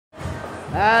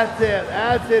That's it.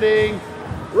 That's it, Engh.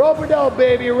 Rope-a-dope,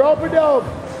 baby. Rope-a-dope.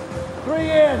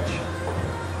 3-inch.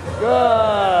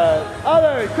 Good.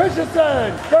 Other.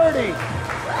 Christensen. 30.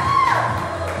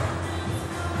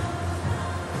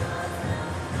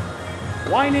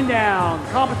 Winding down.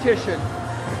 Competition.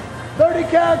 30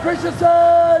 count.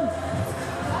 Christensen.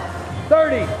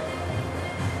 30.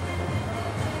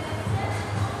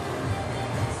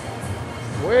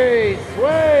 Sweet.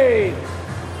 Sweet.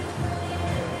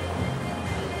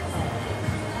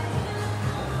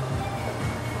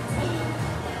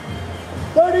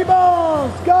 30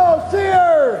 bones, go,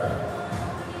 Sear!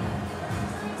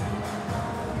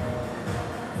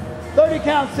 30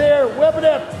 count, Sear, whip it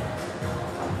up.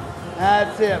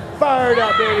 That's it, fired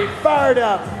up, baby, fired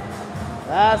up.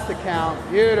 That's the count,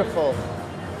 beautiful.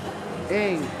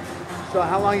 Engh, so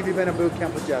how long have you been at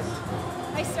Bootcamp with Jess?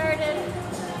 I started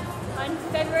on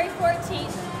February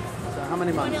 14th, So how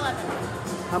many months?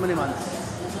 2011. How many months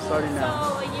starting now?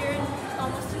 So a year and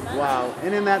almost 2 months. Wow,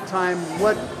 and in that time,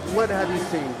 what have you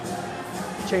seen?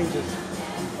 Changes?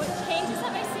 What changes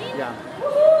have I seen? Yeah.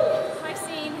 I've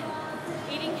seen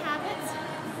eating habits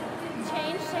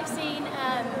changed. I've seen,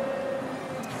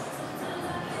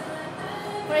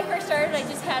 when I first started, I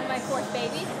just had my 4th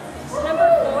baby. Number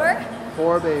 4.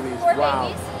 4 babies, 4 wow.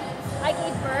 babies. I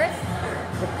gave birth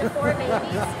to 4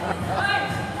 babies.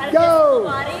 Out of Go!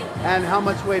 this body. And how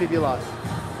much weight have you lost?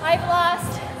 I've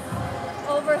lost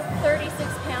over 36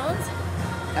 pounds.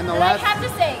 And the And last... I have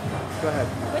to say, Go ahead.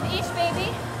 with each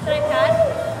baby that I've had,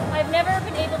 I've never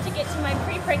been able to get to my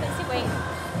pre-pregnancy weight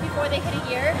before they hit a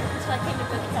year until I came to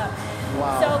Bootcamp.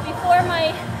 Wow. So before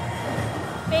my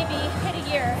baby hit a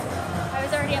year, I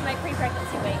was already at my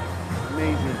pre-pregnancy weight.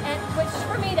 Amazing. And which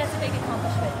for me, that's a big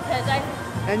accomplishment because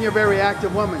And you're a very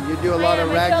active woman. You do a lot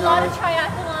of I do a lot of Ragnars.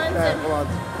 triathlons, and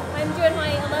I'm doing my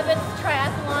 11th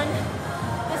triathlon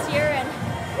this year, and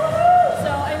so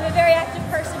I'm a very active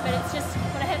person, but it's just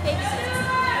when I have babies, it's a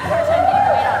hard time getting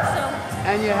the weight off. So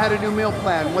And you had a new meal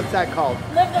plan. What's that called?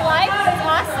 Live the Life, it's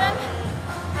awesome.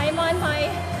 I'm on my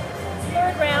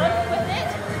 3rd round with it.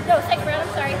 No, 2nd round,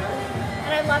 I'm sorry.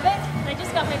 And I love it. And I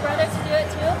just got my brother to do it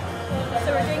too.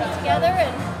 So we're doing it together,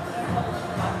 and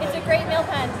it's a great meal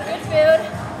plan, good food.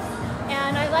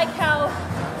 And I like how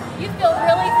you feel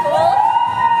really full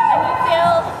and you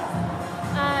feel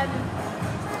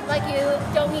like you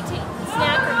don't need to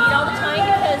snack or eat all the time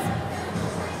because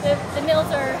the meals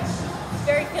are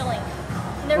very filling.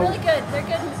 And they're really good. They're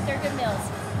good meals.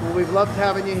 Well, we've loved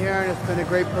having you here, and it's been a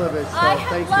great privilege. So I have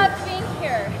thank loved you. being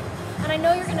here. And I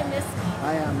know you're going to miss me.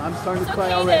 I am. I'm starting It's to cry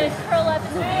okay already. to curl up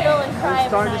in the field and cry I'm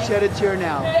starting to every shed a tear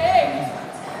now. night.